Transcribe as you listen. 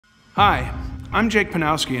Hi, I'm Jake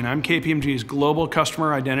Panowski, and I'm KPMG's Global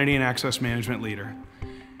Customer Identity and Access Management Leader.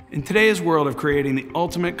 In today's world of creating the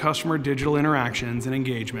ultimate customer digital interactions and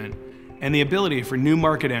engagement, and the ability for new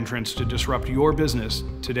market entrants to disrupt your business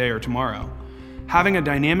today or tomorrow, having a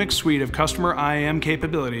dynamic suite of customer IAM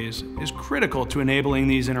capabilities is critical to enabling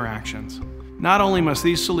these interactions. Not only must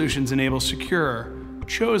these solutions enable secure,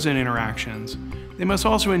 chosen interactions, they must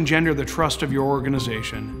also engender the trust of your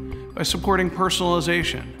organization by supporting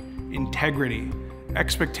personalization, integrity,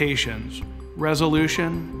 expectations,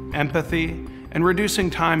 resolution, empathy, and reducing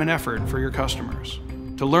time and effort for your customers.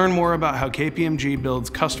 To learn more about how KPMG builds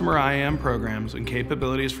customer IAM programs and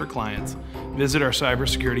capabilities for clients, visit our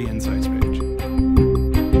Cybersecurity Insights page.